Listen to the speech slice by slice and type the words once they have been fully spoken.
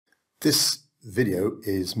This video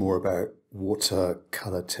is more about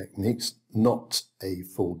watercolor techniques, not a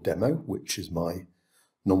full demo, which is my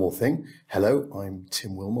normal thing. Hello, I'm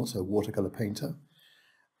Tim Wilmot, a watercolor painter,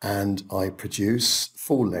 and I produce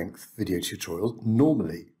full-length video tutorials,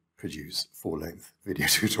 normally produce full-length video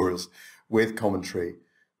tutorials with commentary,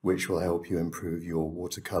 which will help you improve your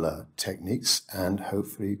watercolor techniques and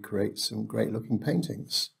hopefully create some great-looking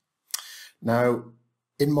paintings. Now,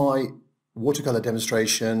 in my watercolor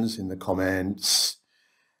demonstrations, in the comments,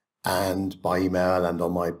 and by email and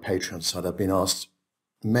on my Patreon site, I've been asked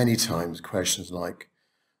many times questions like,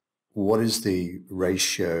 what is the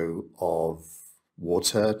ratio of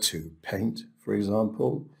water to paint, for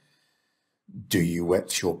example? Do you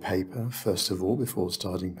wet your paper, first of all, before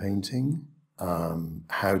starting painting?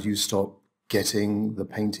 How do you stop getting the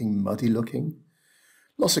painting muddy looking?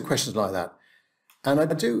 Lots of questions like that. And I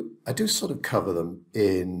do sort of cover them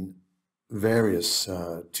in various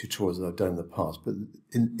tutorials that I've done in the past, but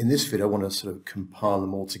in this video I want to sort of compile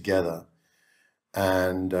them all together.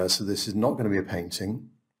 And so this is not going to be a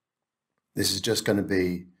painting. This is just going to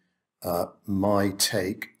be my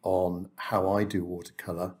take on how I do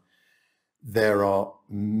watercolor. There are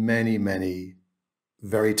many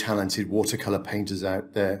very talented watercolor painters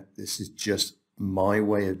out there. This is just my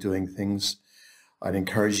way of doing things. I'd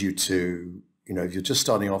encourage you to, if you're just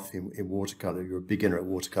starting off in watercolor, you're a beginner at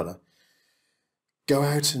watercolor, go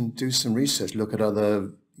out and do some research, look at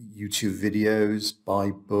other YouTube videos, buy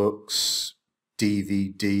books,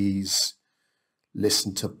 DVDs,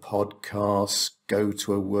 listen to podcasts, go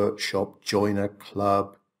to a workshop, join a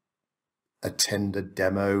club, attend a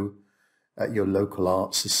demo at your local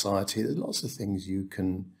art society. There's lots of things you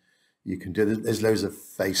can do. There's loads of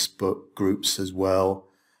Facebook groups as well.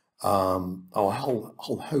 A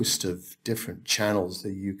whole host of different channels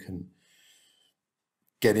that you can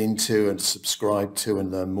get into and subscribe to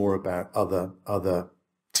and learn more about other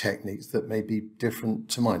techniques that may be different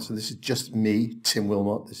to mine. So this is just me, Tim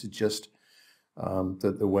Wilmot. This is just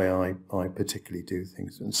the way I particularly do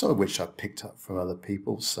things, and some of which I've picked up from other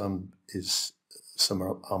people. Some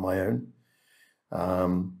are my own.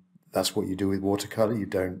 That's what you do with watercolor. You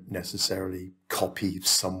don't necessarily copy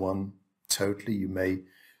someone totally. You may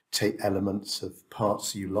take elements of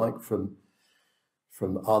parts you like from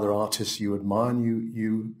other artists you admire, and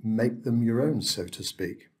you make them your own, so to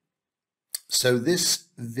speak. So this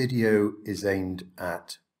video is aimed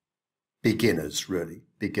at beginners, really,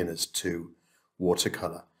 beginners to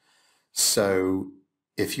watercolor. So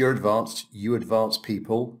if you're advanced, you advanced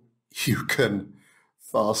people, you can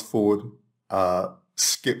fast forward,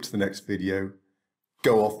 skip to the next video,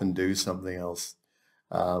 go off and do something else.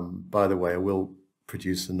 By the way, I will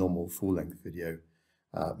produce a normal full-length video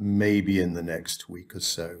maybe in the next week or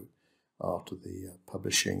so after the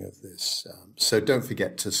publishing of this. So don't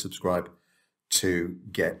forget to subscribe to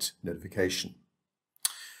get notification.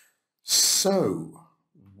 So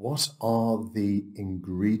what are the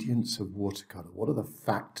ingredients of watercolor? What are the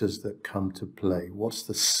factors that come to play? What's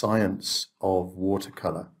the science of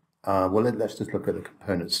watercolor? Well, let's just look at the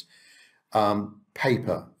components.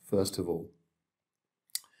 Paper, first of all.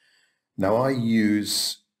 Now I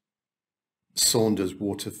use Saunders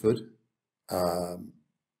Waterford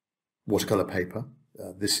watercolor paper.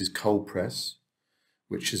 This is cold press,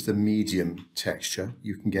 which is the medium texture.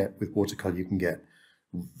 You can get with watercolor, you can get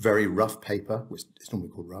very rough paper, which is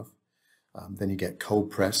normally called rough. Then you get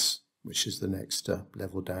cold press, which is the next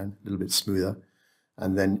level down, a little bit smoother.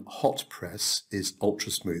 And then hot press is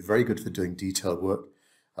ultra smooth, very good for doing detailed work.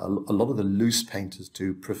 A lot of the loose painters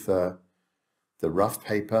do prefer the rough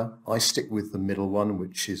paper. I stick with the middle one,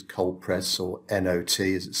 which is cold press, or NOT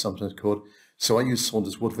as it's sometimes called. So I use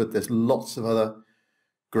Saunders Waterford. There's lots of other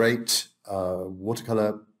great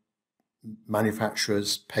watercolor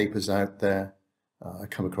manufacturers, papers out there. I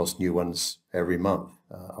come across new ones every month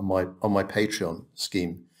on my Patreon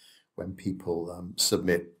scheme when people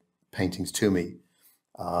submit paintings to me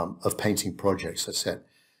of painting projects, I said.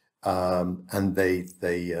 And they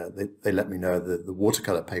let me know the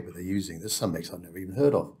watercolor paper they're using. There's some makes I've never even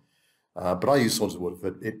heard of, but I use Saunders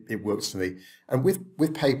Waterford. It works for me. And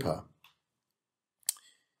with paper,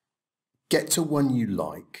 get to one you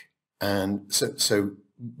like. And so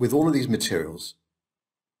with all of these materials,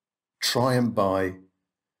 try and buy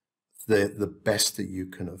the best that you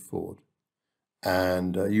can afford,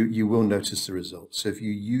 and you will notice the results. So if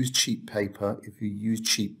you use cheap paper, if you use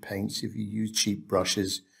cheap paints, if you use cheap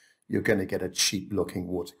brushes, you're going to get a cheap looking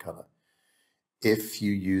watercolor. If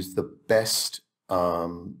you use the best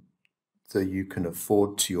that you can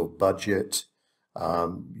afford to your budget,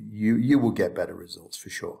 you will get better results for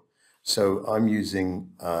sure. So I'm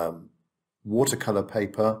using watercolor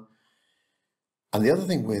paper And the other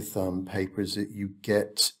thing with paper is that you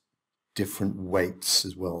get different weights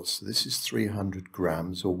as well. So this is 300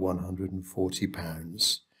 grams or 140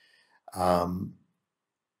 pounds.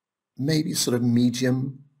 Maybe sort of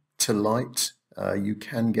medium to light. You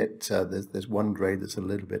can get, there's one grade that's a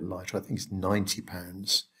little bit lighter. I think it's 90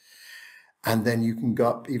 pounds. And then you can go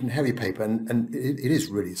up even heavy paper. And it is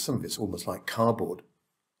really, some of it's almost like cardboard.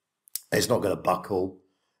 It's not going to buckle.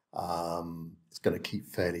 It's going to keep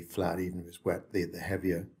fairly flat, even if it's wet, the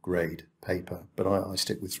heavier grade paper. But I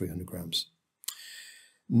stick with 300 grams.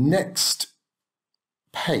 Next,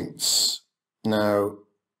 paints. Now,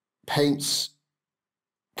 paints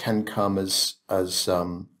can come as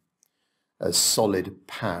solid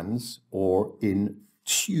pans or in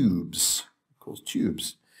tubes, of course,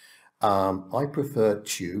 tubes. I prefer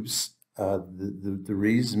tubes. The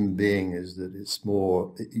reason being is that it's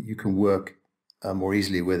more, you can work more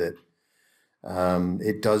easily with it.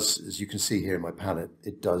 It does, as you can see here in my palette,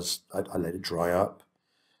 it does, I let it dry up.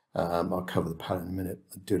 I'll cover the palette in a minute.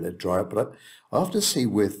 I do let it dry up, but I often see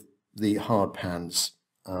with the hard pans,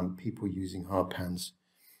 people using hard pans,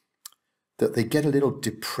 that they get a little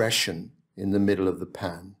depression in the middle of the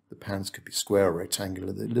pan. The pans could be square or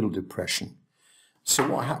rectangular, the little depression. So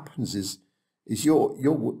what happens is you're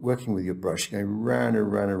working with your brush, you're going round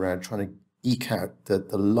and round and round, trying to eke out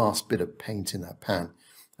the last bit of paint in that pan.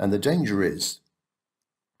 And the danger is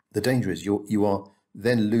you are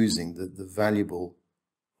then losing the valuable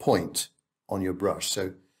point on your brush.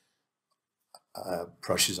 So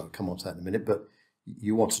brushes, I'll come on to that in a minute, but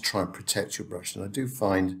you want to try and protect your brush. And I do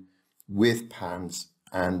find with pans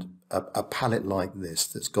and a palette like this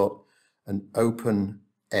that's got an open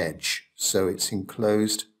edge, so it's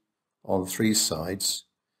enclosed on three sides.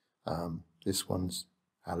 This one's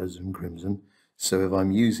alizarin crimson. So if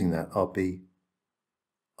I'm using that, I'll be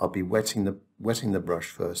wetting the brush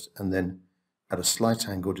first, and then at a slight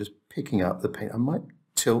angle, just picking up the paint. I might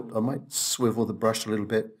tilt, I might swivel the brush a little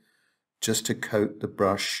bit just to coat the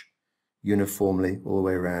brush uniformly all the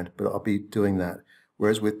way around, but I'll be doing that.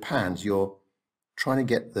 Whereas with pans, you're trying to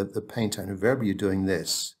get the paint out, and invariably you're doing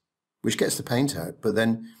this, which gets the paint out, but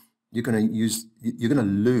then you're going to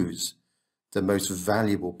lose the most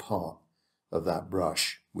valuable part of that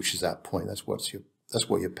brush, which is that point. That's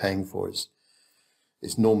what you're paying for, is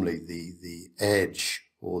normally the edge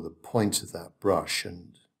or the point of that brush.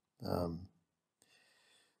 And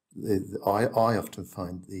I often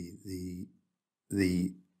find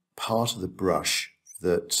the part of the brush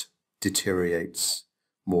that deteriorates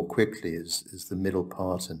more quickly is the middle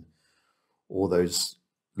part, and all those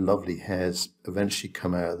lovely hairs eventually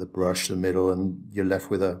come out of the brush, the middle, and you're left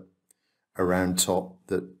with a round top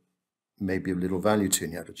that may be of little value to you,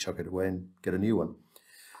 and you have to chuck it away and get a new one.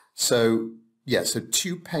 So yeah, so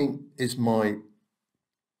tube paint is my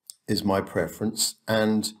preference,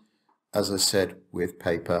 and as I said, with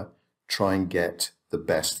paper, try and get the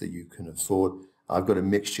best that you can afford. I've got a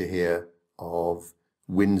mixture here of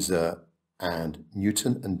Winsor and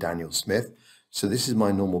Newton and Daniel Smith. So this is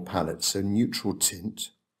my normal palette. So neutral tint,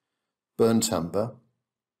 burnt umber,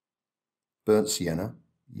 burnt sienna,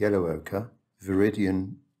 yellow ochre,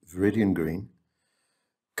 viridian green,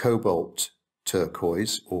 cobalt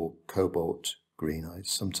turquoise or cobalt green. I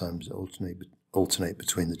sometimes alternate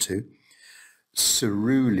between the two.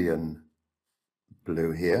 Cerulean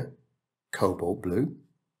blue here, cobalt blue,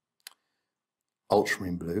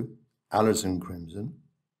 ultramarine blue, alizarin crimson.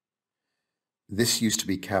 This used to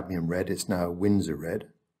be cadmium red, it's now Winsor red,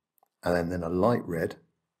 and then a light red,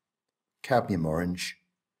 cadmium orange,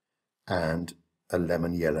 and a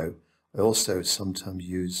lemon yellow. I also sometimes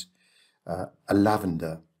use a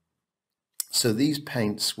lavender. So these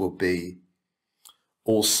paints will be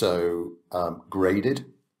also graded.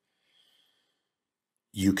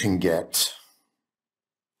 You can get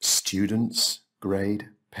students grade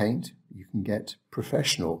paint. You can get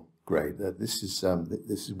professional grade. This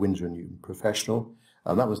is Winsor & Newton Professional.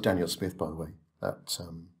 That was Daniel Smith, by the way. That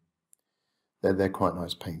they're quite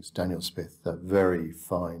nice paints. Daniel Smith, very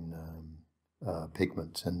fine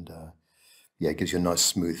pigment, and yeah, it gives you a nice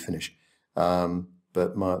smooth finish.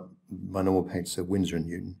 But my normal paints are Winsor &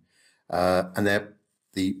 Newton, and they're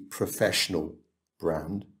the professional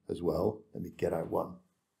brand as well. Let me get out one.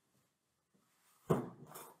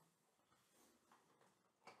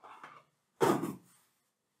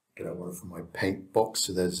 Get out one from my paint box.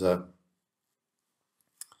 So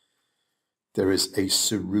there is a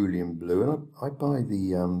cerulean blue, and I buy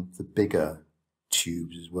the bigger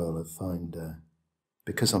tubes as well. I find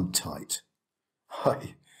because I'm tight, I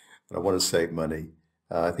want to save money.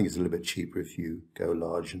 I think it's a little bit cheaper if you go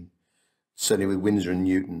large, and certainly with Winsor &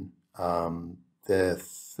 Newton, their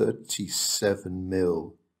 37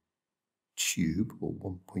 ml tube, or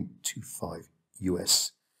 1.25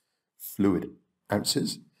 US fluid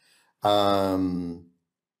ounces, does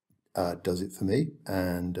it for me.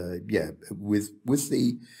 And yeah, with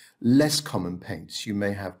the less common paints, you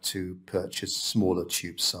may have to purchase smaller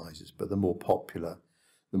tube sizes, but the more popular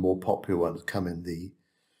ones come in the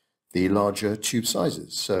larger tube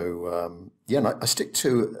sizes. So yeah, and I stick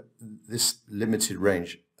to this limited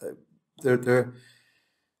range.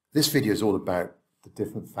 This video is all about the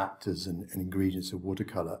different factors and ingredients of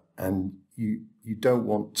watercolor, and you don't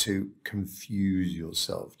want to confuse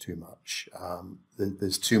yourself too much.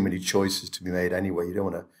 There's too many choices to be made anyway. You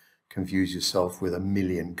don't want to confuse yourself with a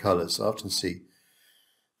million colors. I often see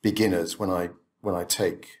beginners when I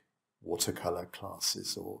take watercolor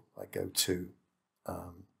classes, or I go to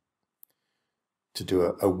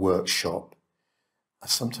do a workshop. I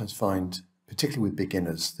sometimes find, particularly with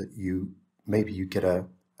beginners, that maybe you get a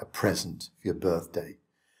present for your birthday,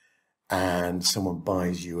 and someone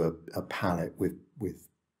buys you a palette with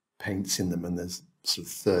paints in them, and there's sort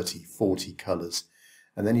of 30, 40 colors,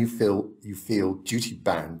 and then you feel duty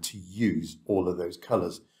bound to use all of those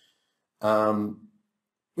colors,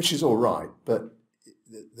 which is all right, but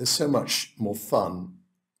there's so much more fun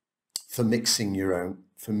for mixing your own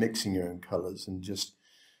colors, and just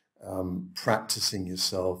practicing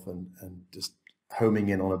yourself, and just homing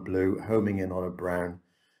in on a blue, homing in on a brown,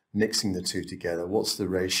 mixing the two together. What's the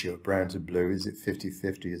ratio of brown to blue? Is it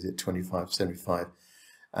 50-50? Is it 25-75?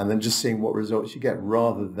 And then just seeing what results you get,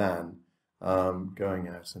 rather than going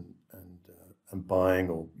out and buying,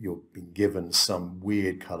 or you're being given some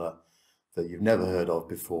weird color that you've never heard of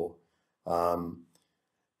before, and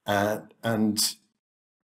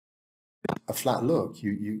a flat look.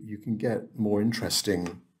 You can get more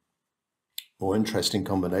interesting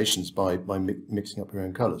combinations by mixing up your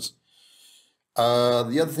own colors.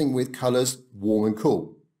 The other thing with colors, warm and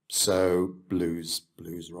cool. So blues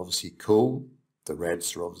are obviously cool. The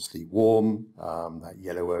reds are obviously warm. That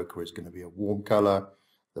yellow ochre is going to be a warm color.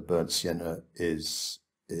 The burnt sienna is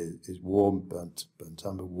warm. Burnt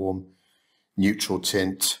umber warm. Neutral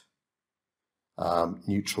tint.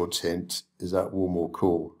 Is that warm or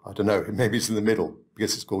cool? I don't know. Maybe it's in the middle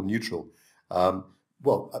because it's called neutral.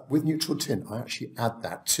 Well, with neutral tint, I actually add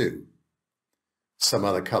that to some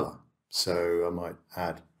other color. So I might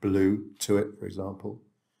add blue to it, for example,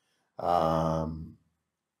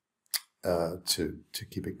 to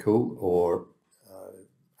keep it cool, or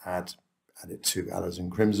add it to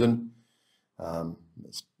alizarin crimson.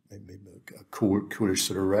 That's maybe a coolish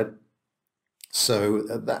sort of red. So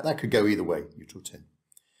that could go either way, neutral tint.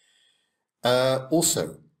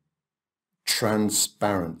 Also,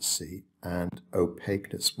 transparency and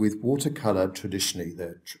opaqueness. With watercolor, traditionally,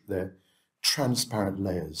 they're transparent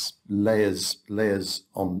layers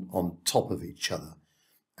on top of each other,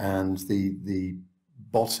 and the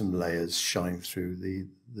bottom layers shine through the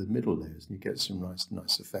middle layers, and you get some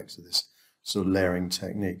nice effects of this sort of layering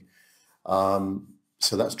technique. So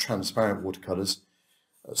that's transparent watercolors,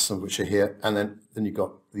 some of which are here, and then you've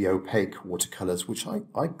got the opaque watercolors, which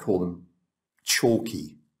I call them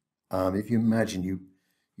chalky. If you imagine you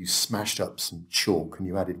smashed up some chalk and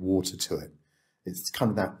you added water to it, it's kind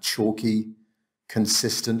of that chalky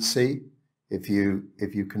consistency, if you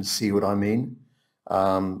can see what I mean.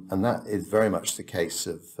 And that is very much the case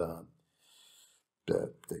of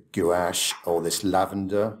the gouache, or this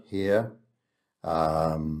lavender here.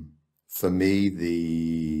 For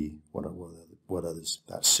me, what others?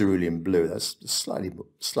 That cerulean blue, that's slightly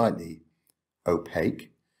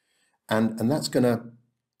opaque, and that's gonna.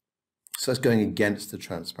 So it's going against the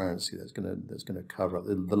transparency. That's going to cover up.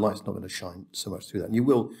 The light's not going to shine so much through that. And you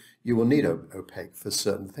will need opaque for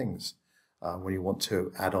certain things when you want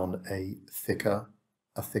to add on a thicker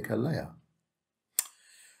layer.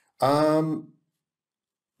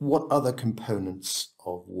 What other components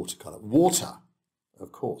of watercolor? Water,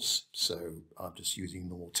 of course. So I'm just using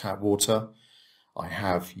normal tap water. I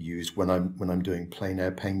have used, when I'm doing plein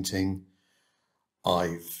air painting,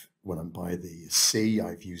 when I'm by the sea,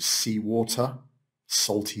 I've used seawater,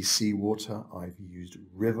 salty seawater. I've used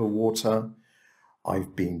river water.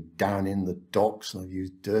 I've been down in the docks and I've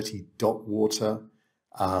used dirty dock water.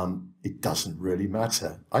 It doesn't really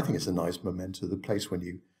matter. I think it's a nice memento of the place when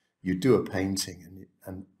you do a painting,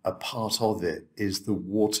 and a part of it is the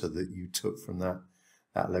water that you took from that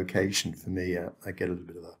location. For me, I get a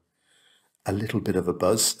little bit of a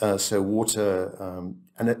buzz. So water,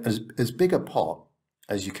 and as big a pot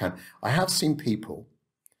as you can. I have seen people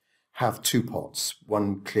have two pots,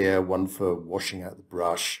 one clear, one for washing out the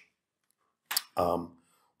brush,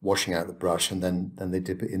 washing out the brush, and then they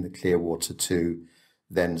dip it in the clear water to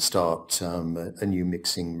then start a new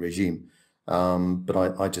mixing regime. But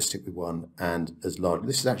I just stick with one, and as large.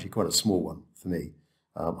 This is actually quite a small one for me.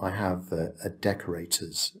 I have a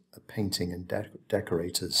decorators, a painting and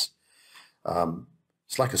decorators.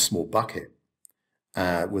 It's like a small bucket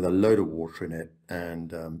with a load of water in it,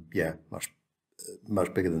 and yeah, much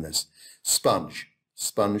bigger than this. Sponge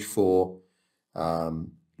for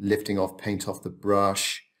lifting off paint off the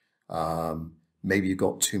brush. Maybe you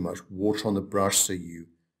got too much water on the brush, so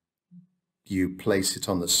you place it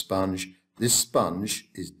on the sponge. This sponge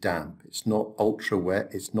is damp. It's not ultra wet.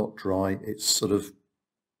 It's not dry. It's sort of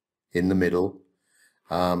in the middle,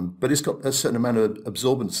 but it's got a certain amount of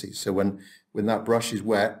absorbency. So when that brush is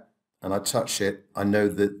wet and I touch it, I know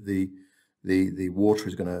that the water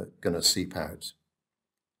is gonna seep out.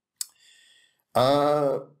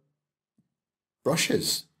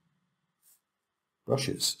 Brushes.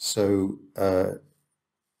 So I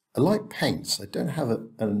like paints. I don't have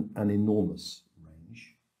an enormous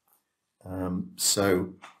range.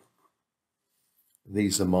 So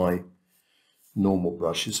these are my normal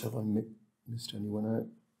brushes. Have I missed anyone out?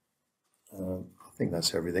 I think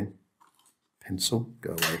that's everything. Pencil,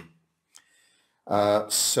 go away.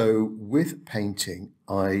 So with painting,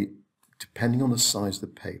 depending on the size of the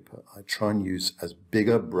paper, I try and use as big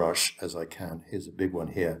a brush as I can. Here's a big one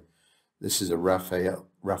here. This is a Raphael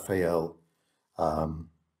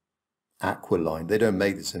Aqualine. They don't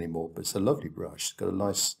make this anymore, but it's a lovely brush. It's got a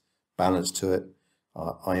nice balance to it.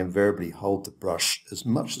 I invariably hold the brush as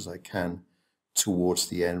much as I can towards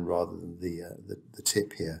the end rather than the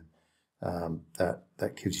tip here.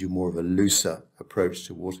 That gives you more of a looser approach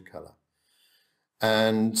to watercolor.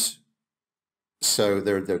 And so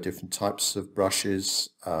there are different types of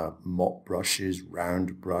brushes, mop brushes,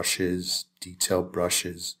 round brushes, detailed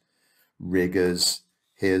brushes, riggers.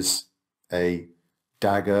 Here's a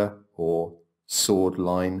dagger or sword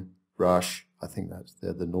line brush. I think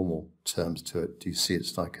they're the normal terms to it. Do you see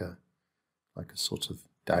it's like a sort of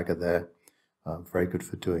dagger there? Very good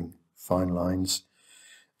for doing fine lines.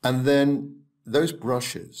 And then those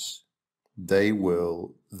brushes, the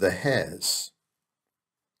hairs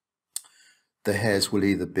will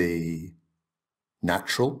either be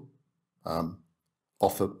natural,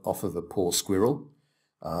 off of a poor squirrel,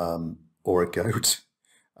 or a goat,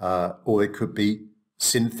 or they could be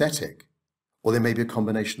synthetic, or there may be a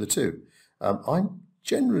combination of the two. I'm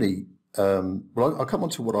generally, well, I'll come on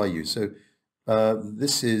to what I use. So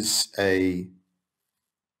this is a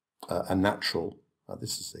natural.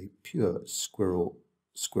 This is a pure squirrel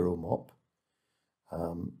mop,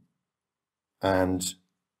 and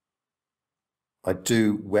I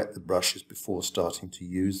do wet the brushes before starting to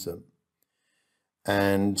use them.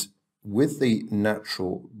 And with the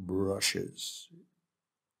natural brushes,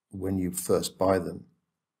 when you first buy them,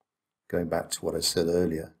 going back to what I said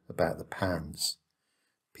earlier about the pans,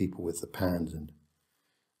 people with the pans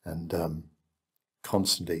and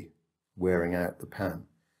constantly wearing out the pan,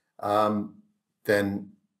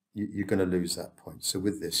 then you're going to lose that point. So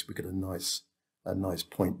with this, we get a nice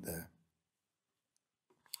point there.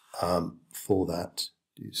 For that,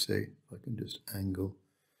 do you see? If I can just angle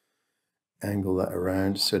that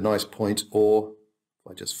around. So nice point, or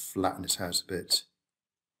if I just flatten it out a bit,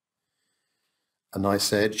 a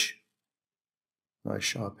nice edge, nice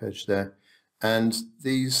sharp edge there. And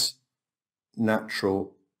these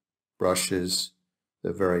natural brushes,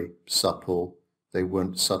 they're very supple. They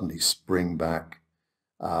won't suddenly spring back,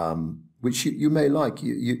 which you may like.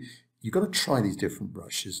 You've got to try these different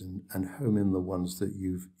brushes and home in the ones that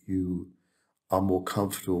you are more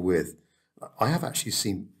comfortable with. I have actually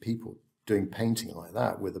seen people doing painting like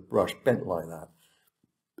that with a brush bent like that,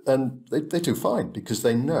 and they do fine because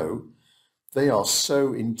they know, they are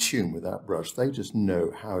so in tune with that brush. They just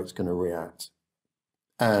know how it's going to react,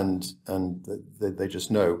 and they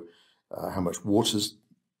just know how much water's,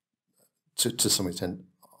 to some extent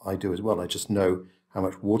I do as well. I just know how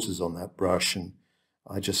much water's on that brush, and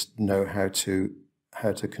I just know how to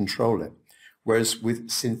control it. Whereas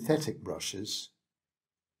with synthetic brushes,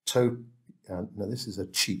 now this is a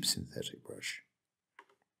cheap synthetic brush.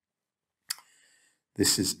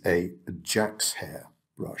 This is a jack's hair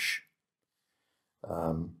brush.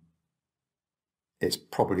 It's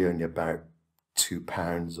probably only about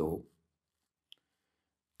 £2 or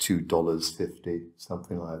 $2.50,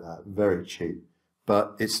 something like that. Very cheap,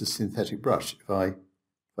 but it's a synthetic brush. If I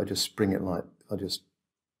just spring it like,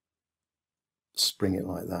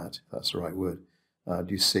 that, if that's the right word. Do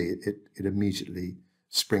you see it immediately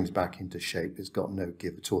springs back into shape. It's got no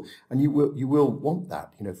give at all, and you will want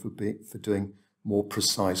that, you know, for doing more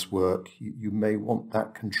precise work, you may want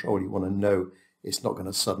that control. You want to know it's not going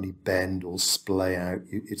to suddenly bend or splay out.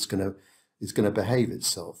 It's going to behave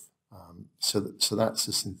itself. So that's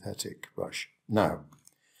a synthetic brush. Now,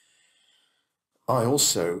 I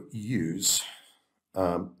also use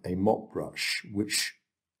a mop brush which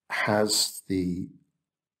has the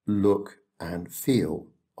look and feel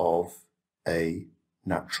of a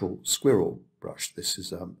natural squirrel brush. This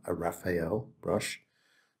is a Raphael brush,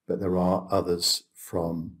 but there are others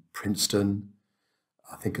from Princeton.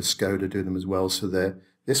 I think a Skoda do them as well. So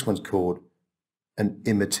this one's called an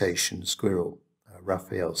imitation squirrel,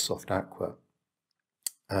 Raphael Soft Aqua,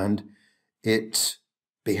 and it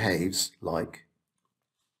behaves like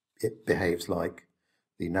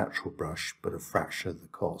the natural brush, but a fraction of the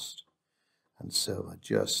cost. And so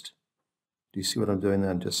do you see what I'm doing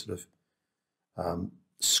there? I'm just sort of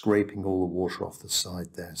scraping all the water off the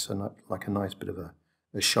side there. So like a nice bit of a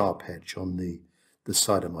sharp edge on the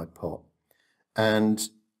side of my pot. And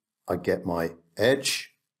I get my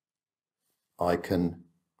edge. Now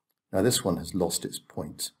this one has lost its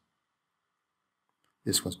point.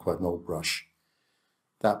 This one's quite an old brush.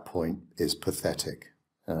 That point is pathetic.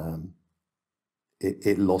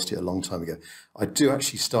 It lost it a long time ago. I do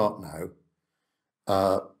actually start now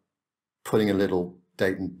putting a little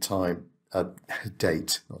date and time,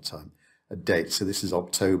 date. So this is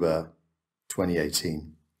October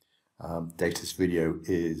 2018. Date of this video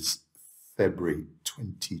is February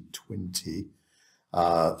 2020.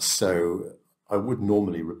 So I would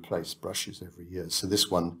normally replace brushes every year. So this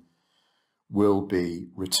one will be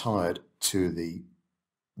retired to the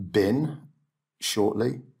bin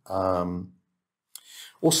shortly.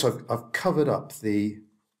 Also, I've covered up the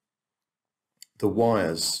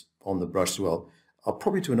wires on the brush as well. I'll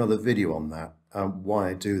probably do another video on that,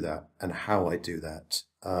 why I do that and how I do that.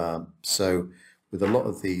 So with a lot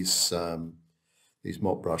of these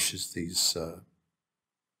mop brushes,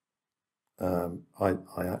 I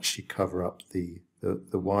actually cover up the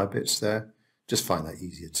wire bits there. Just find that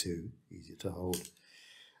easier to hold.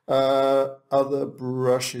 Other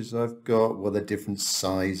brushes I've got, well, they're different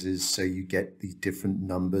sizes, so you get these different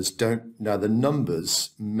numbers. Now the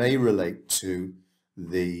numbers may relate to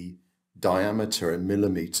the diameter in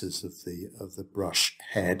millimeters of the brush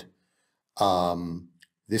head.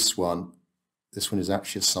 This one is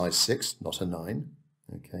actually a size 6, not a 9.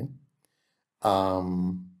 Okay.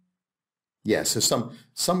 Yeah, so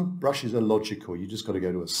some brushes are logical. You just got to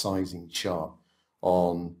go to a sizing chart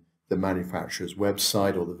on the manufacturer's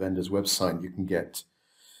website or the vendor's website, and you can get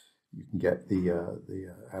the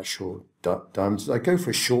actual diameters. I go for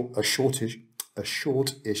a shortish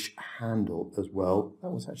handle as well.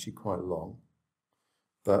 That was actually quite long,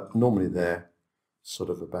 but normally they're sort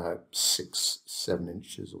of about 6-7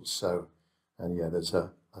 inches or so, and yeah, there's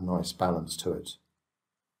a nice balance to it.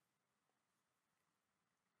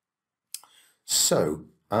 So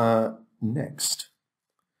next,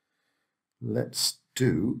 let's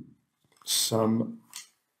do some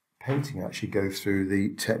painting, actually go through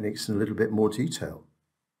the techniques in a little bit more detail.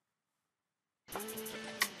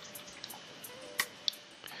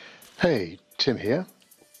 Hey, Tim here.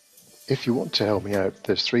 If you want to help me out,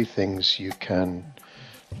 there's 3 things you can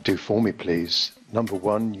do for me, please. Number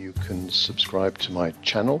 1, you can subscribe to my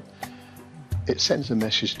channel. It sends a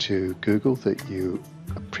message to Google that you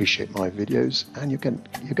appreciate my videos, and you're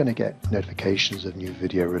going to get notifications of new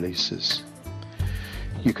video releases.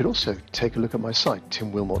 You could also take a look at my site,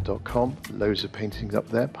 timwilmot.com. Loads of paintings up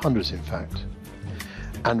there, hundreds in fact.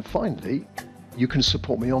 And finally, you can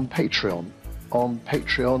support me on Patreon. On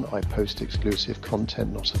Patreon, I post exclusive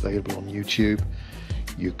content not available on YouTube.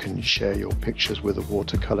 You can share your pictures with the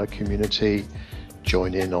watercolor community,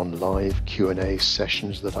 join in on live Q&A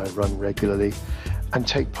sessions that I run regularly, and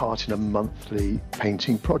take part in a monthly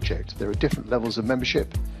painting project. There are different levels of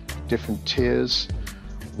membership, different tiers.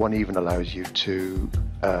 One even allows you to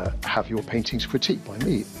have your paintings critiqued by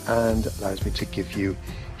me and allows me to give you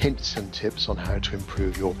hints and tips on how to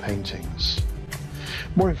improve your paintings.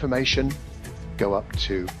 More information, go up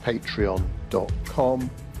to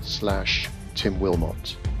patreon.com/Tim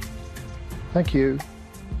Wilmot. Thank you.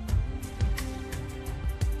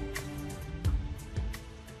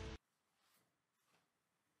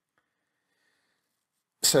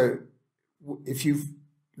 So if you've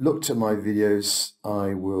looked at my videos,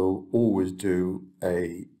 I will always do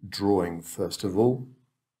a drawing first of all.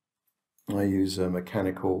 I use a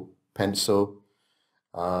mechanical pencil,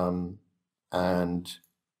 and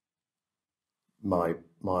my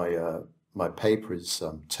paper is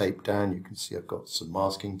taped down. You can see I've got some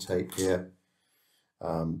masking tape here.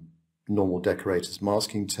 normal decorator's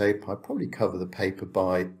masking tape. I probably cover the paper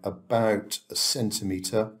by about 1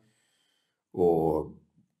 centimetre or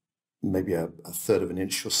maybe a third of an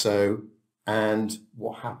inch or so. And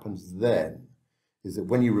what happens then is that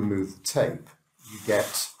when you remove the tape, you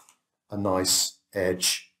get a nice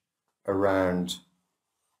edge around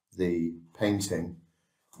the painting,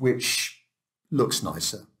 which looks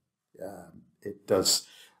nicer. It does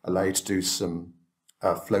allow you to do some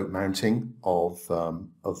float mounting of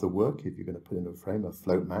the work if you're going to put in a frame, a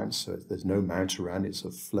float mount. So there's no mount around, it's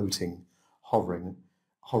a floating, hovering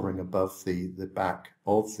above the back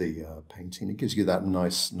of the painting. It gives you that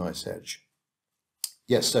nice edge.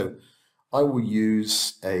 Yes, so I will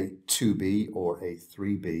use a 2B or a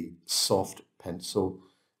 3B soft pencil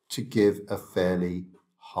to give a fairly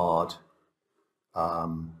hard,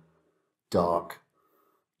 dark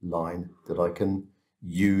line that I can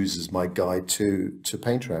use as my guide to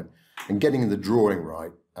paint around. And getting the drawing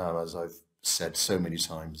right, as I've said so many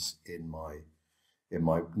times in my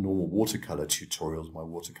normal watercolor tutorials, my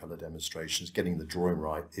watercolor demonstrations, getting the drawing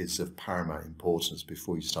right is of paramount importance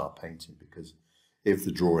before you start painting, because if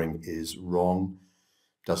the drawing is wrong,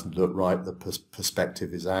 doesn't look right, the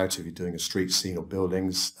perspective is out, if you're doing a street scene or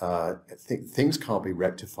buildings, things can't be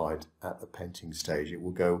rectified at the painting stage. It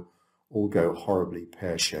will all go horribly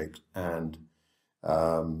pear-shaped, and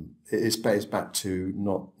it's back to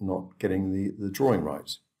not getting the drawing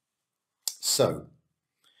right. So,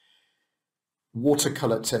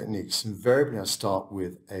 watercolor techniques. Invariably I start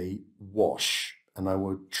with a wash, and I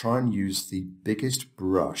will try and use the biggest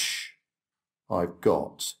brush I've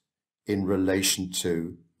got in relation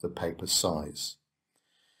to the paper size.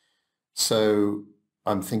 So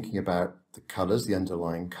I'm thinking about the colors, the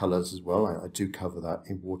underlying colors as well. I do cover that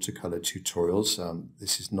in watercolor tutorials.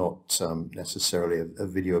 This is not necessarily a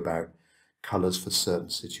video about colors for certain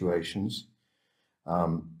situations.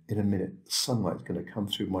 In a minute, the sunlight's going to come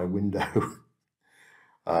through my window.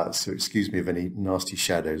 So excuse me if any nasty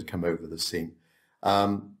shadows come over the scene.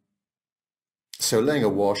 So laying a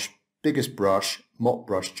wash, biggest brush, mop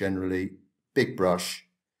brush generally, big brush,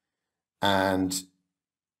 and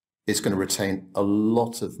it's going to retain a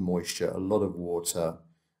lot of moisture, a lot of water,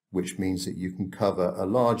 which means that you can cover a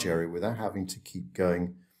large area without having to keep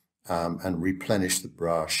going and replenish the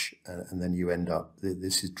brush, and then you end up,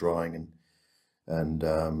 this is drying, and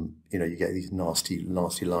you know, you get these nasty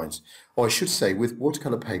lines. Oh, I should say, with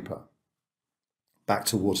watercolor paper, back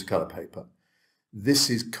to watercolor paper, this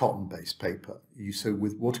is cotton-based paper. So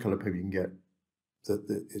with watercolor paper, you can get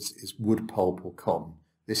it's wood pulp or cotton.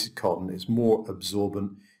 This is cotton. It's more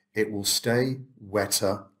absorbent. It will stay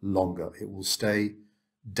wetter longer. It will stay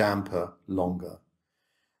damper longer.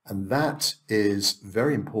 And that is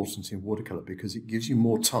very important in watercolor because it gives you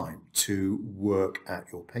more time to work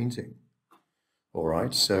at your painting. All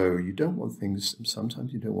right, so you don't want things,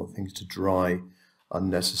 sometimes you don't want things to dry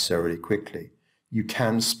unnecessarily quickly. You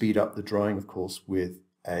can speed up the drying, of course, with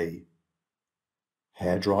a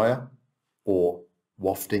hairdryer or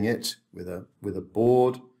wafting it with a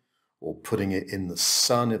board, or putting it in the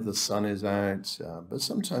sun if the sun is out. But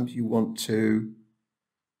sometimes you want to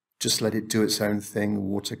just let it do its own thing.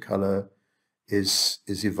 Watercolor is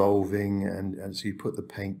evolving, and as you put the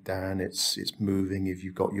paint down, it's moving. If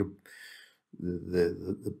you've got your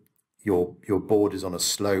board is on a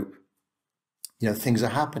slope, you know, things are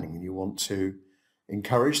happening, and you want to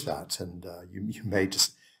encourage that. And you may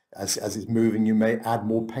just, as it's moving, you may add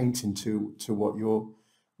more paint into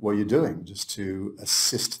what you're doing, just to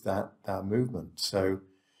assist that movement. So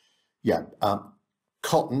yeah,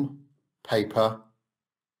 cotton paper,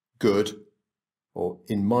 good, or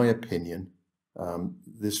in my opinion,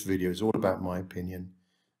 this video is all about my opinion,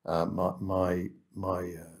 my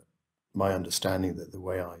understanding, that the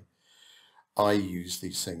way I use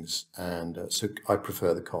these things, and so I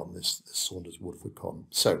prefer the cotton, this Saunders Waterford cotton.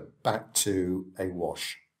 So back to a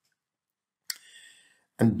wash.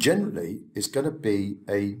 And generally, it's going to be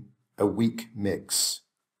a weak mix.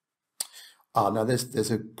 Now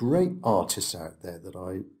there's a great artist out there that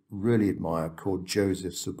I really admire called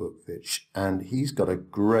Joseph Zbukvic, and he's got a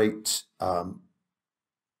great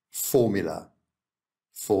formula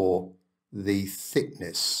for the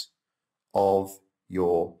thickness of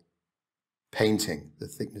your painting, the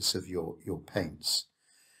thickness of your paints.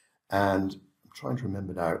 And I'm trying to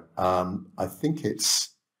remember now. I think it's,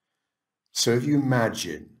 so if you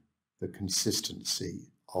imagine the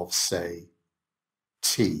consistency of, say,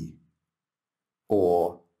 tea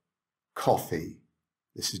or coffee,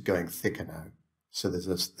 this is going thicker now. So there's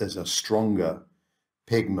a stronger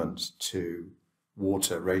pigment to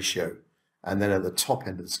water ratio. And then at the top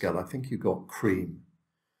end of the scale, I think you've got cream.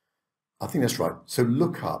 I think that's right. So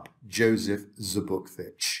look up Joseph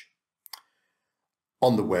Zbukvic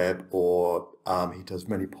on the web, or he does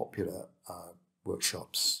many popular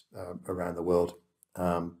workshops around the world.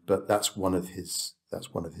 But that's one of his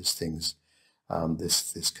things.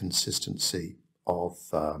 This consistency of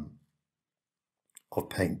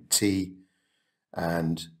paint, tea,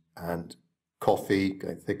 and coffee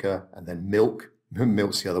going thicker, and then milk.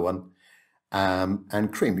 Milk's the other one.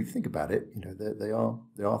 And cream, if you think about it, you know, they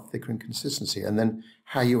are thicker in consistency. And then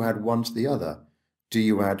how you add one to the other. Do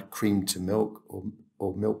you add cream to milk, or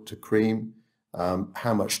milk to cream?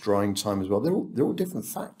 How much drying time as well? They're all different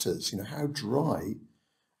factors. You know, how dry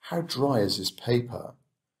is this paper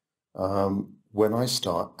when I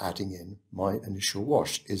start adding in my initial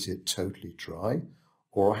wash? Is it totally dry,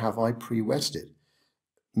 or have I pre-wetted it?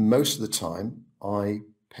 Most of the time, I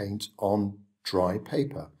paint on dry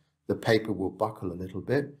paper. The paper will buckle a little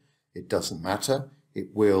bit. It doesn't matter.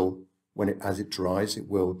 It will, as it dries, it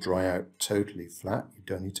will dry out totally flat. You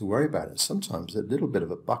don't need to worry about it. Sometimes a little bit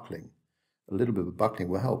of a buckling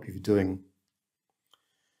will help if you're doing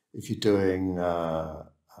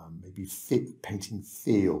maybe painting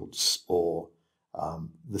fields or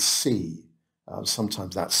the sea.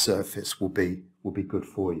 Sometimes that surface will be good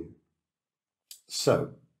for you.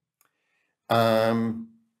 So.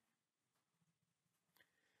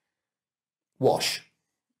 Wash.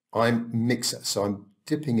 I'm mixer, so I'm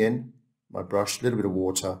dipping in my brush, a little bit of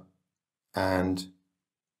water, and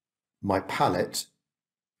my palette,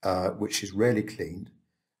 which is rarely cleaned,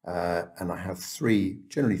 and I have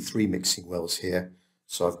generally three mixing wells here.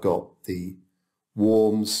 So I've got the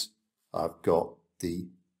warms, I've got the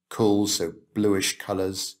cools, so bluish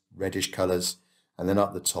colours, reddish colours, and then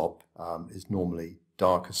up the top is normally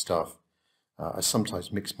darker stuff. I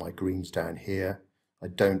sometimes mix my greens down here. I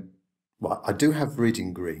do have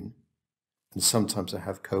viridian green, and sometimes I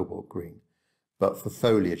have cobalt green, but for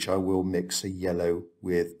foliage I will mix a yellow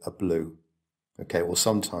with a blue, okay, or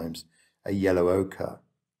sometimes a yellow ochre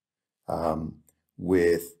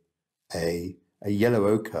with a yellow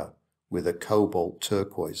ochre with a cobalt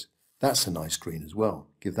turquoise. That's a nice green as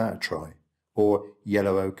well. Give that a try. Or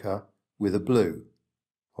yellow ochre with a blue.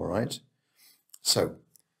 All right. So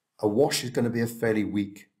a wash is going to be a fairly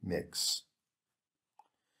weak mix.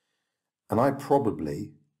 And I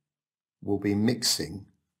probably will be mixing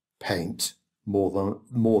paint more than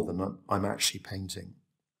I'm actually painting.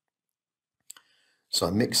 So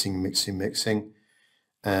I'm mixing,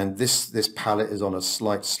 and this palette is on a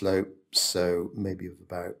slight slope, so maybe of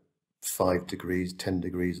about 5 degrees, 10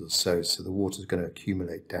 degrees or so. So the water is going to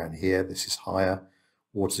accumulate down here. This is higher.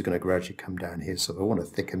 Water is going to gradually come down here. So if I want a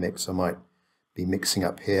thicker mix, I might be mixing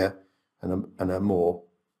up here, and a more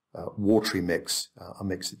watery mix, I'll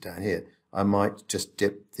mix it down here. I might just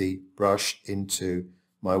dip the brush into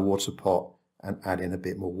my water pot and add in a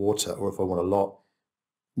bit more water, or if I want a lot,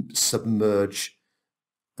 submerge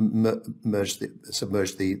the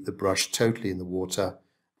brush totally in the water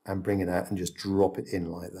and bring it out and just drop it in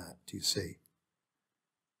like that. Do you see?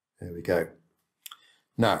 There we go.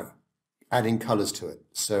 Now, adding colours to it.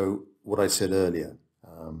 So what I said earlier,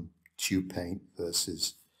 tube paint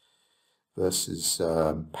versus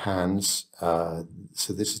pans.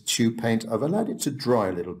 So this is tube paint. I've allowed it to dry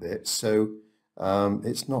a little bit, so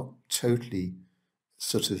it's not totally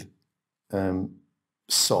sort of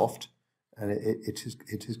soft, and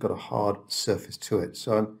it has got a hard surface to it.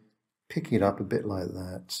 So I'm picking it up a bit like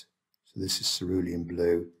that. So this is cerulean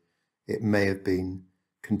blue. It may have been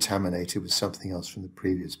contaminated with something else from the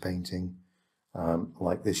previous painting,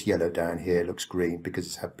 like this yellow down here looks green because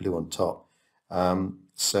it's had blue on top.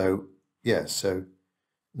 So yeah, and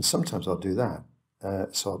sometimes I'll do that.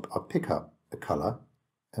 So I'll pick up a colour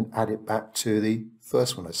and add it back to the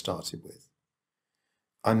first one I started with.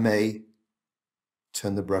 I may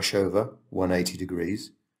turn the brush over 180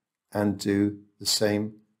 degrees and do the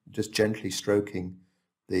same, just gently stroking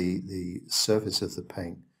the surface of the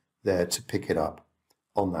paint there to pick it up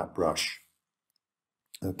on that brush.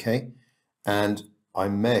 Okay, and I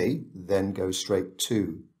may then go straight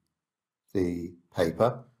to the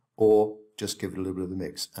paper, or just give it a little bit of a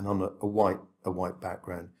mix, and on a white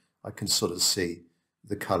background I can sort of see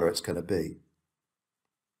the colour it's going to be.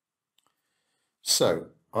 So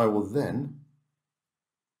I will then,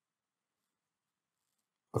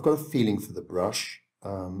 I've got a feeling for the brush,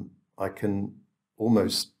 I can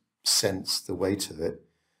almost sense the weight of it,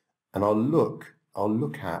 and I'll look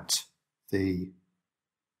at the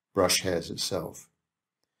brush hairs itself.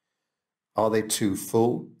 Are they too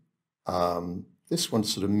full? This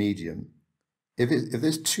one's sort of medium. If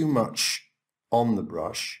there's too much on the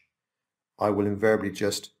brush, I will invariably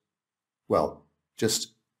just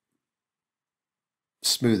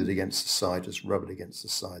smooth it against the side, just rub it against the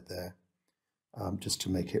side there, just to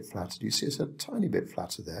make it flatter. Do you see it's a tiny bit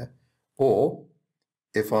flatter there? Or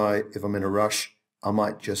if I'm in a rush, I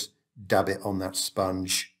might just dab it on that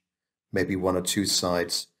sponge, maybe one or two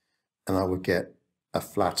sides, and I would get a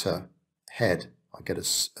flatter head. I get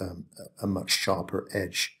a much sharper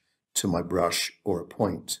edge to my brush or a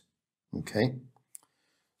point. Okay,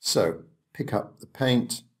 so pick up the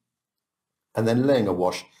paint and then laying a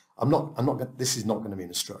wash. This is not going to be an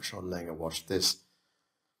instruction on laying a wash. There's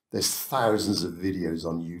thousands of videos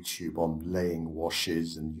on YouTube on laying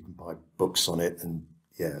washes, and you can buy books on it, and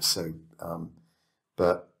yeah, so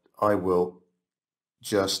but I will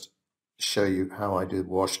just show you how I do the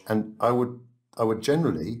wash. And I would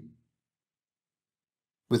generally,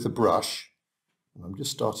 with the brush, and I'm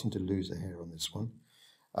just starting to lose a hair on this one,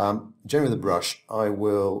 generally with the brush I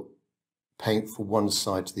will paint from one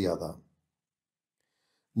side to the other,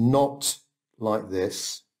 not like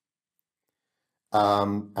this,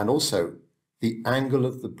 and also the angle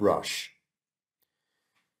of the brush.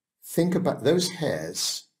 Think about those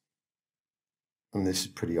hairs, and this is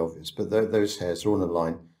pretty obvious, but those hairs are on a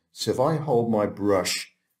line. So if I hold my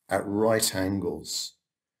brush at right angles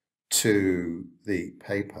to the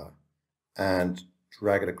paper and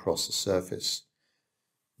drag it across the surface,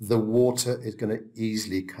 the water is going to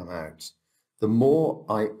easily come out. The more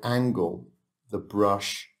I angle the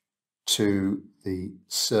brush to the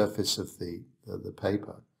surface of the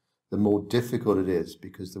paper, the more difficult it is,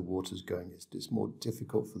 because the water's going, it's more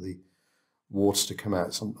difficult for the water to come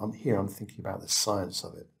out. So I'm thinking about the science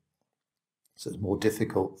of it. So it's more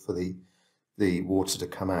difficult for the water to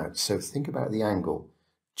come out. So think about the angle.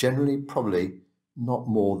 Generally, probably not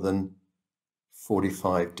more than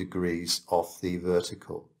 45 degrees off the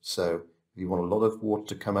vertical. So if you want a lot of water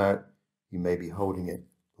to come out, you may be holding it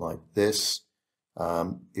like this.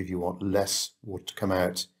 If you want less water to come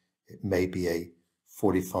out, it may be a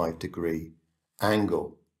 45-degree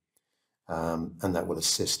angle. And that will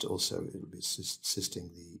assist also, it will be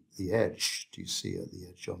assisting the edge. Do you see the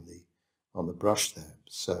edge on the brush there?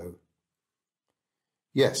 So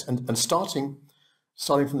yes, and starting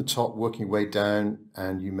from the top, working way down,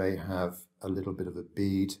 and you may have a little bit of a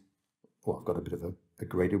bead. Well, I've got a bit of a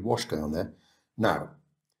graded wash going on there. Now,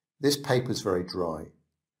 this paper is very dry.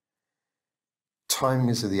 Timing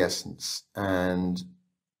is of the essence, and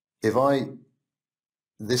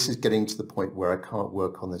this is getting to the point where I can't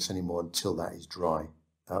work on this anymore until that is dry,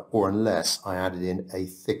 or unless I added in a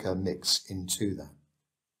thicker mix into that.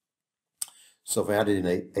 So if I added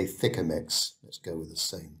in a thicker mix, let's go with the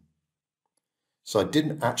same. So I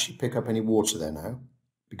didn't actually pick up any water there now.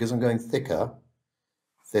 Because I'm going thicker,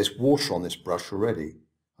 there's water on this brush already.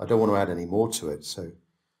 I don't want to add any more to it, so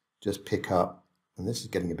just pick up, and this is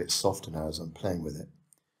getting a bit softer now as I'm playing with it.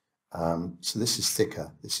 So this is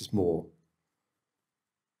thicker, this is more,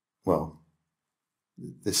 well,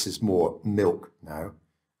 this is more milk now,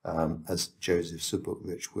 as Joseph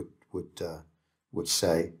Subovic would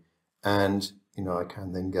say. And you know, I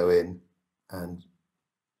can then go in and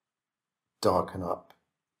darken up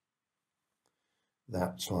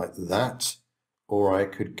that like that, or I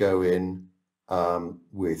could go in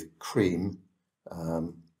with cream,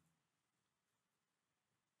 and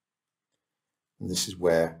this is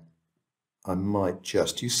where I might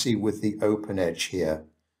just, you see with the open edge here,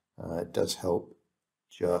 it does help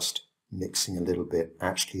just mixing a little bit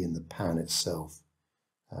actually in the pan itself.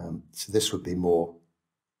 So this would be more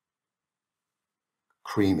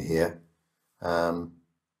cream here. I'll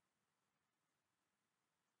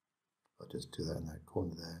just do that in that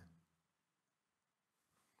corner there.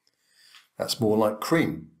 That's more like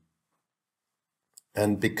cream.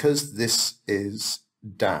 And because this is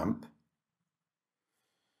damp,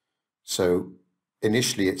 so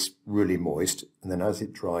initially it's really moist, and then as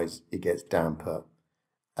it dries it gets damper.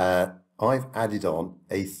 I've added on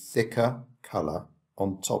a thicker colour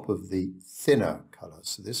on top of the thinner colour.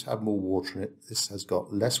 So this has more water in it, this has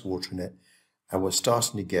got less water in it, and we're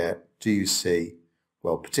starting to get, do you see,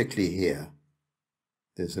 well, particularly here,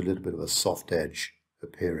 there's a little bit of a soft edge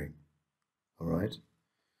appearing. All right,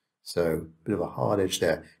 so a bit of a hard edge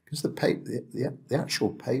there, because the paper, the actual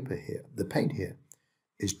paper here, the paint here,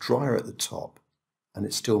 is drier at the top, and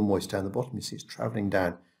it's still moist down the bottom. You see, it's travelling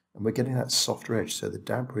down, and we're getting that softer edge. So the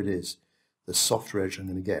damper it is, the softer edge I'm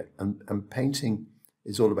going to get. And painting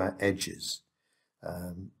is all about edges.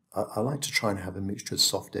 I like to try and have a mixture of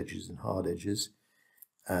soft edges and hard edges.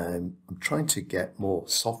 I'm trying to get more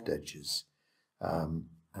soft edges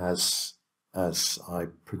as I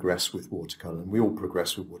progress with watercolour, and we all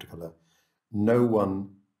progress with watercolour. No one,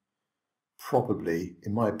 probably,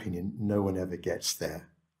 in my opinion, no one ever gets there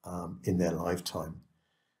in their lifetime.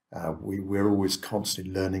 We're always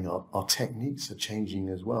constantly learning. Our techniques are changing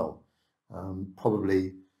as well.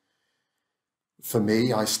 Probably for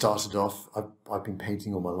me, I started off, I've been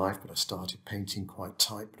painting all my life, but I started painting quite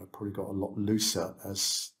tight, but I probably got a lot looser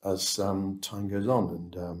as time goes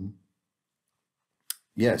on. And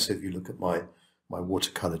yeah, so if you look at my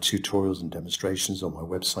watercolor tutorials and demonstrations on my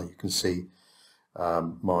website, you can see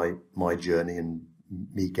my journey and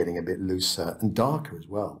me getting a bit looser and darker as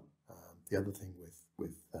well. The other thing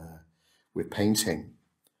with painting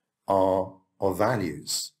are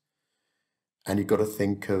values, and you've got to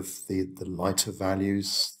think of the lighter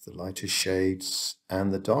values, the lighter shades,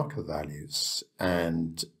 and the darker values,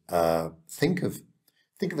 and think of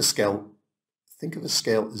a scale. Think of a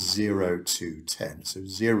scale 0 to 10. So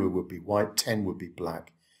 0 would be white, 10 would be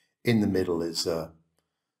black. In the middle is a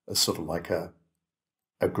sort of like a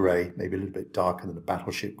grey, maybe a little bit darker than a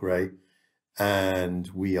battleship grey. And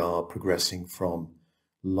we are progressing from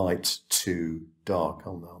light to dark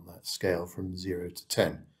on that scale from 0 to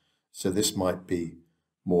 10. So this might be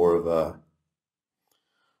more of a,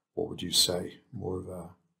 what would you say, more of a,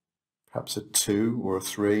 perhaps a 2 or a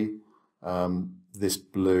 3. This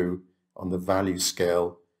blue on the value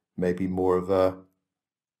scale may be more of a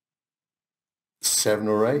 7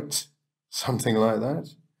 or 8, something like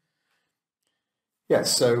that. Yeah,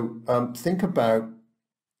 so think about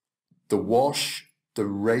the wash, the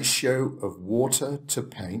ratio of water to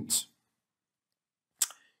paint,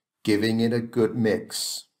 giving it a good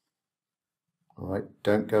mix. All right,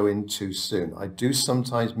 don't go in too soon. I do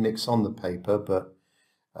sometimes mix on the paper, but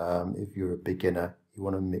if you're a beginner, you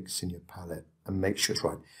want to mix in your palette and make sure it's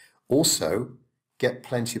right. Also, get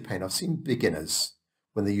plenty of paint. I've seen beginners,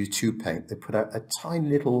 when they use tube paint, they put out a tiny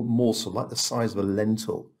little morsel, like the size of a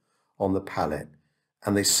lentil, on the palette,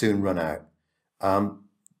 and they soon run out.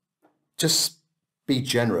 Just be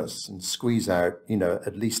generous and squeeze out, you know,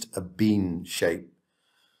 at least a bean shape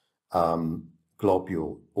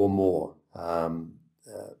globule or more.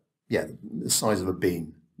 Yeah, the size of a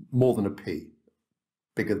bean, more than a pea,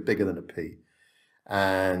 bigger than a pea,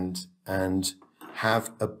 and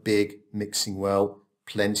have a big mixing well,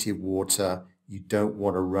 plenty of water. You don't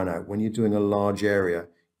want to run out. When you're doing a large area,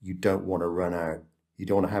 you don't want to run out. You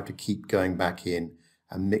don't want to have to keep going back in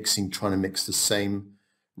and mixing, trying to mix the same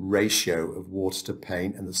ratio of water to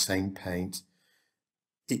paint and the same paint.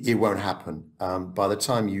 It won't happen. By the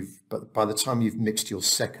time you've mixed your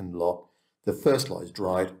second lot, the first lot is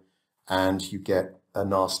dried, and you get a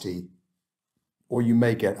nasty, or you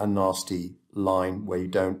may get a nasty line where you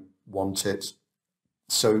don't want it.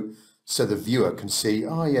 So the viewer can see,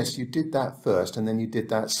 oh yes, you did that first and then you did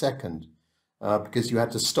that second, because you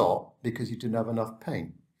had to stop because you didn't have enough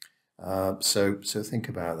paint. So think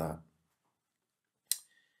about that.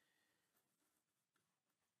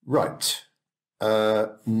 Right.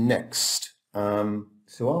 Next. So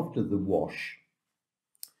after the wash,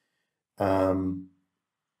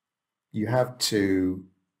 you have to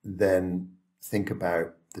then think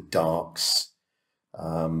about the darks,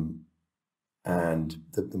 and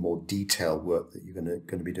the more detailed work that you're going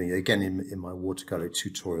to be doing. Again, in my watercolor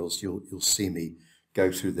tutorials, you'll see me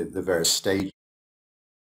go through the various stages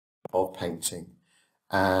of painting,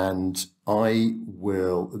 and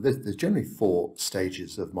there's generally 4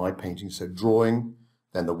 stages of my painting. So drawing,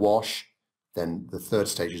 then the wash, then the third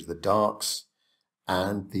stage is the darks,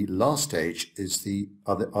 and the last stage is the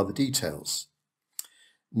other details.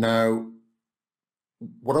 Now,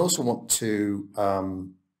 what I also want to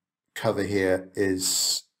cover here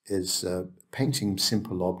is painting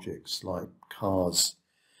simple objects like cars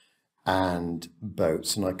and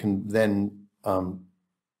boats, and I can then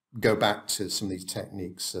go back to some of these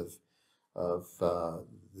techniques of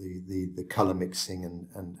the color mixing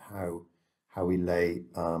and how we lay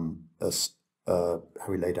down a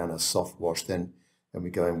soft wash. Then we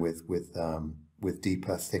go in with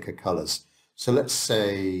deeper, thicker colors. So let's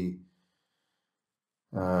say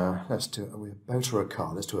let's do a boat or a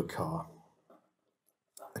car. Let's do a car.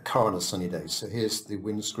 A car on a sunny day. So here's the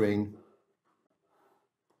windscreen.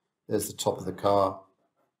 There's the top of the car.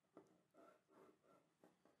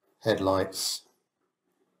 Headlights.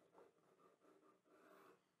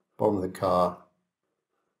 Bottom of the car.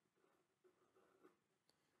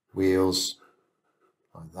 Wheels.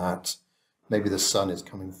 Like that. Maybe the sun is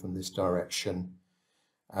coming from this direction.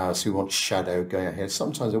 So we want shadow going ahead.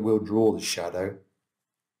 Sometimes I will draw the shadow.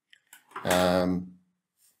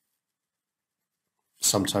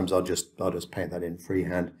 Sometimes I'll just paint that in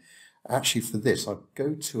freehand. Actually, for this, I'll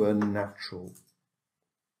go to a natural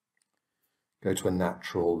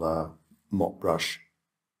mop brush,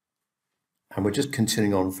 and we're just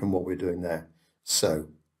continuing on from what we're doing there. So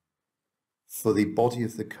For the body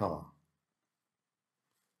of the car,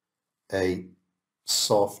 a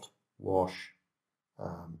soft wash,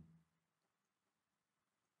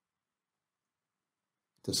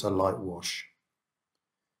 just a light wash.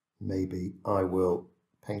 Maybe I will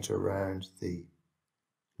paint around the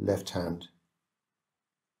left hand,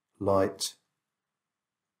 light,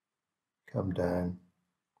 come down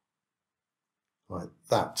like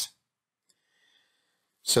that.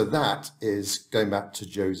 So that is, going back to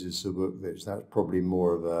Joseph Zubukvich, that's probably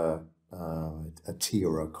more of a tea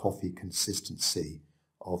or a coffee consistency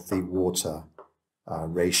of the water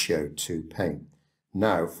ratio to paint.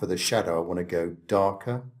 Now for the shadow, I want to go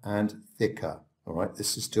darker and thicker. All right,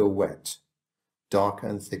 this is still wet. Darker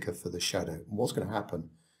and thicker for the shadow. And what's going to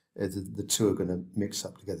happen is the two are going to mix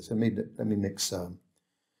up together. So let me mix a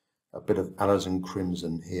bit of alizarin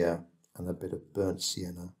crimson here and a bit of burnt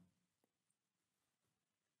sienna,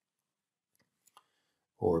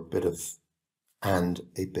 or a bit of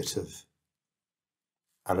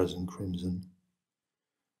alizarin crimson.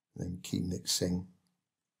 Then keep mixing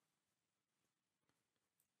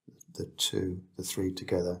the three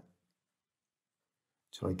together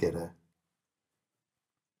till I get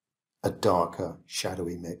a darker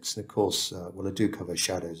shadowy mix. And of course, well, I do cover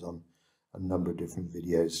shadows on a number of different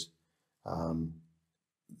videos.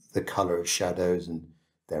 The colour of shadows and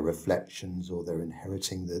their reflections, or they're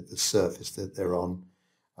inheriting the surface that they're on.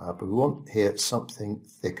 But we want here something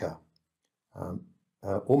thicker,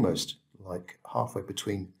 almost like halfway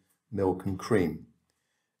between milk and cream.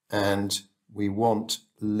 And we want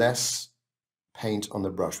less paint on the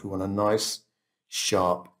brush. We want a nice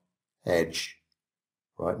sharp edge,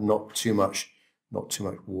 right? Not too much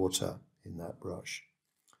water in that brush.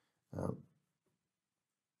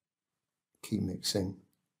 Keep mixing.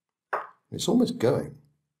 It's almost going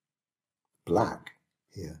black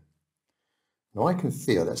here. Now I can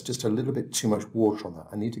feel that's just a little bit too much water on that.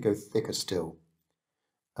 I need to go thicker still.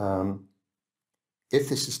 If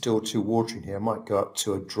this is still too watery in here, I might go up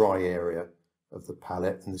to a dry area of the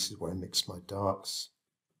palette, and this is where I mix my darks.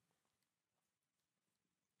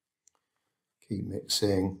 Keep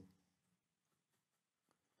mixing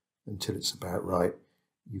until it's about right.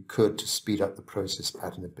 You could, to speed up the process,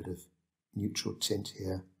 add in a bit of neutral tint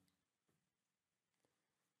here.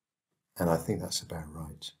 And I think that's about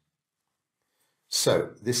right.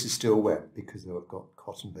 So this is still wet because I've got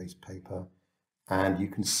cotton-based paper, and you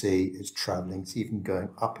can see it's traveling. It's even going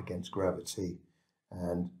up against gravity,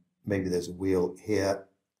 and maybe there's a wheel here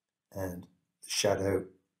and the shadow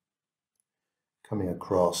coming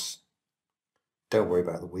across. Don't worry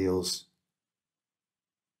about the wheels.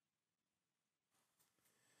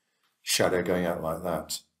 Shadow going out like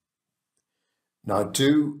that. Now I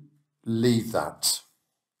do leave that.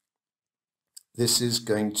 This is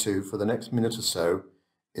going to, for the next minute or so,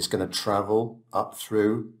 it's going to travel up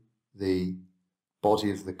through the body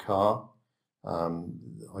of the car.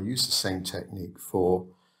 I use the same technique for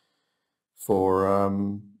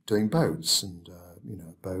doing boats, and you know,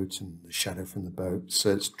 a boat and the shadow from the boat.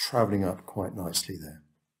 So it's traveling up quite nicely there.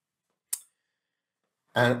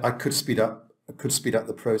 And I could speed up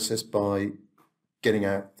the process by getting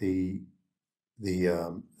out the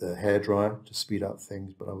hairdryer to speed up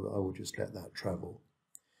things, but I will just let that travel.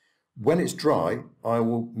 When it's dry, I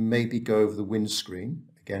will maybe go over the windscreen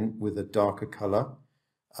again with a darker colour.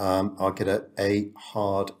 I'll get a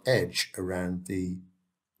hard edge around the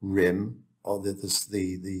rim or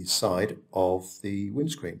the side of the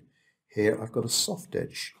windscreen. Here I've got a soft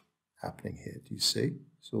edge happening here. Do you see?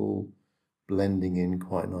 It's all blending in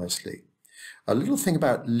quite nicely. A little thing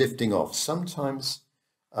about lifting off. Sometimes,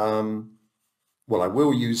 well, I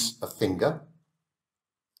will use a finger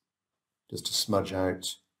just to smudge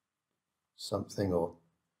out something, or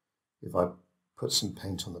if I put some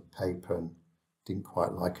paint on the paper and didn't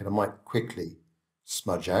quite like it, I might quickly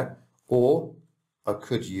smudge out, or I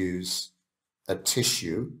could use a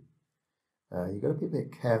tissue. You've got to be a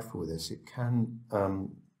bit careful with this. It can,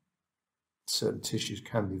 certain tissues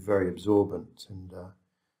can be very absorbent, and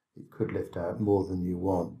it could lift out more than you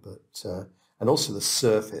want. But and also the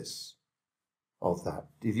surface of that.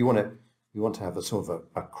 If you want to have a sort of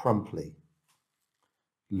a crumply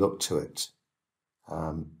look to it,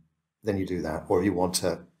 then you do that. Or if you want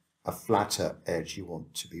a flatter edge, you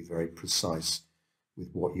want to be very precise with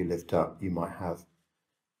what you lift up. You might have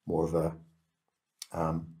more of a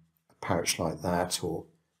pouch like that, or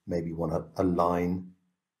maybe you want a line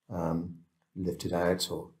lifted out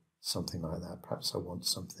or something like that. Perhaps I want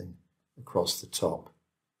something across the top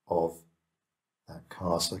of that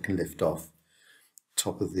car so I can lift off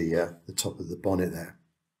the top of the bonnet there.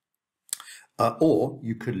 Or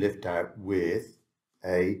you could lift out with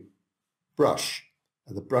a brush.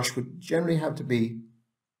 And the brush would generally have to be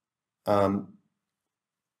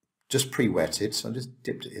just pre-wetted, so I just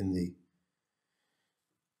dipped it in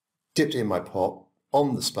my pot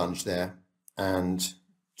on the sponge there, and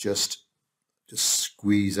just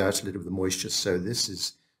squeeze out a little of the moisture. So this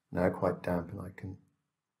is now quite damp, and I can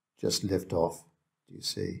just lift off. Do you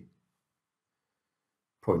see?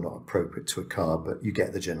 Probably not appropriate to a card, but you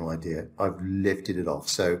get the general idea. I've lifted it off.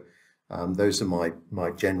 So those are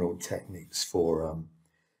my general techniques for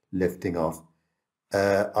lifting off.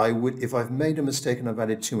 I would, if I've made a mistake and I've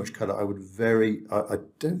added too much color, I would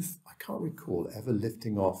I can't recall ever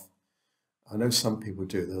lifting off. I know some people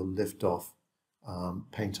do. They'll lift off,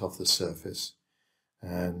 paint off the surface,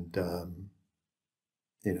 and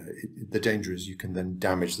you know, the danger is you can then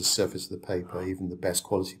damage the surface of the paper. Even the best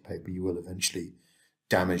quality paper, you will eventually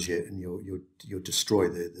damage it, and you'll destroy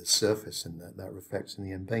the surface, and that reflects in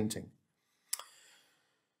the end painting.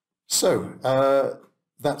 So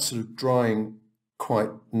that's sort of drying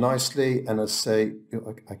quite nicely, and as I say, you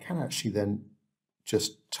know, I can actually then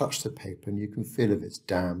just touch the paper, and you can feel if it's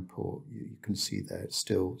damp, or you can see there it's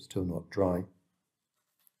still not dry.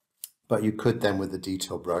 But you could then, with the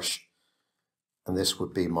detail brush, and this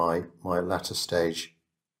would be my latter stage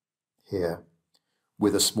here,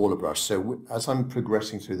 with a smaller brush. So as I'm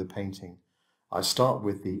progressing through the painting, I start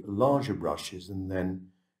with the larger brushes and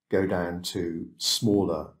then go down to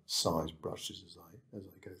smaller size brushes as I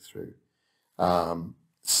go through.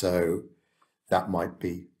 So that might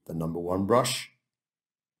be the number 1 brush,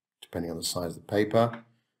 depending on the size of the paper.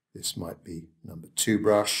 This might be number 2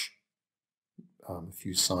 brush, a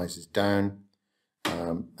few sizes down,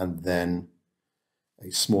 and then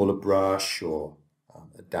a smaller brush, or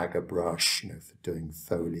a dagger brush, you know, for doing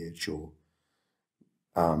foliage, or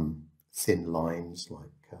thin lines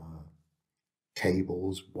like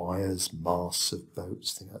cables, wires, masts of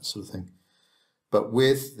boats, that sort of thing. But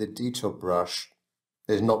with the detail brush,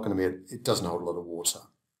 there's not going to be it doesn't hold a lot of water.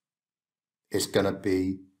 It's going to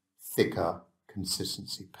be thicker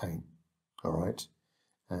consistency paint, all right?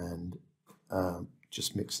 And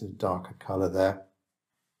just mixing a darker color there.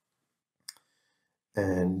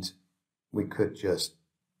 And we could just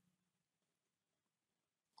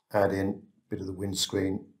add in a bit of the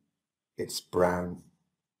windscreen. It's brown,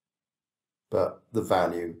 but the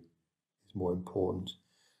value is more important.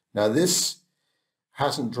 Now this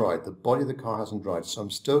hasn't dried, the body of the car hasn't dried, so I'm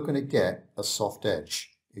still going to get a soft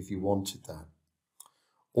edge if you wanted that.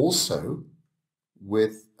 Also,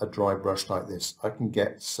 with a dry brush like this, I can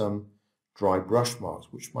get some dry brush marks,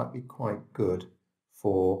 which might be quite good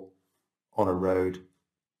for on a road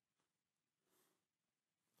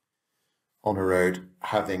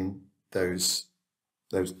having those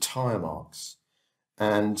tire marks.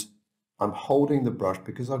 And I'm holding the brush,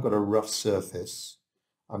 because I've got a rough surface,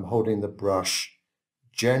 I'm holding the brush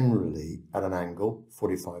generally at an angle,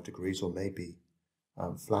 45 degrees or maybe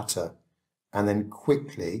flatter, and then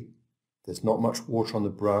quickly, there's not much water on the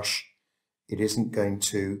brush, it isn't going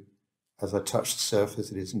to, as I touch the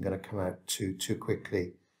surface, it isn't going to come out too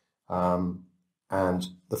quickly. And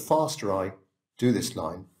the faster I do this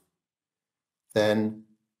line, then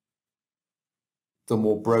the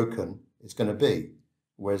more broken it's going to be.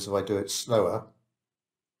 Whereas if I do it slower,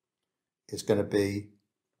 it's going to be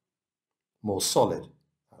more solid,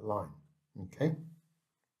 that line. Okay.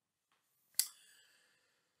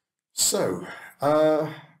 So,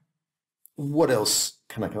 what else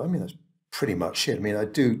can I cover? I mean, that's pretty much it. I mean, I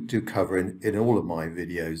do cover in all of my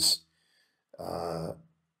videos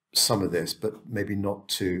some of this, but maybe not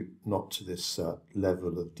to this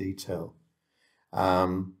level of detail.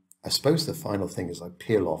 I suppose the final thing is I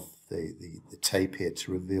peel off the tape here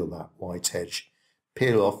to reveal that white edge.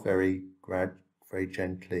 Peel off very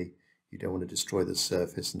gently. You don't want to destroy the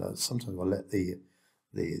surface, and sometimes I let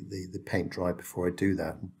the paint dry before I do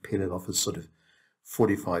that, and peel it off at sort of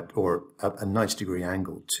 45 or a 90-degree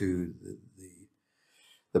angle to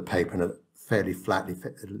the paper, and a fairly flatly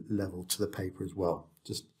level to the paper as well,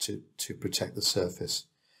 just to protect the surface.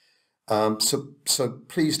 So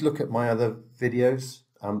please look at my other videos.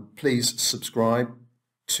 Please subscribe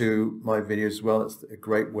to my videos as well. It's a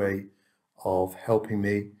great way of helping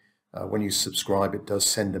me. When you subscribe, it does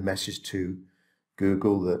send a message to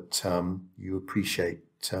Google that you appreciate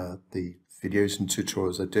the videos and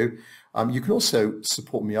tutorials I do. You can also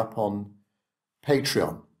support me up on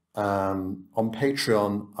Patreon. On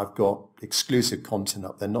Patreon, I've got exclusive content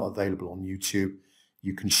up there, not available on YouTube.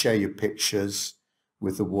 You can share your pictures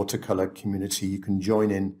with the watercolor community. You can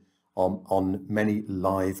join in on many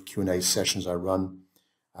live Q&A sessions I run.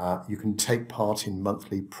 You can take part in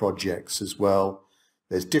monthly projects as well.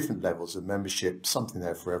 There's different levels of membership, something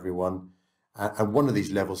there for everyone. And one of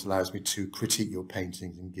these levels allows me to critique your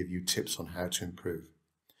paintings and give you tips on how to improve.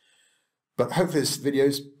 But hopefully this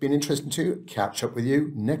video's been interesting to you. Catch up with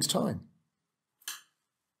you next time.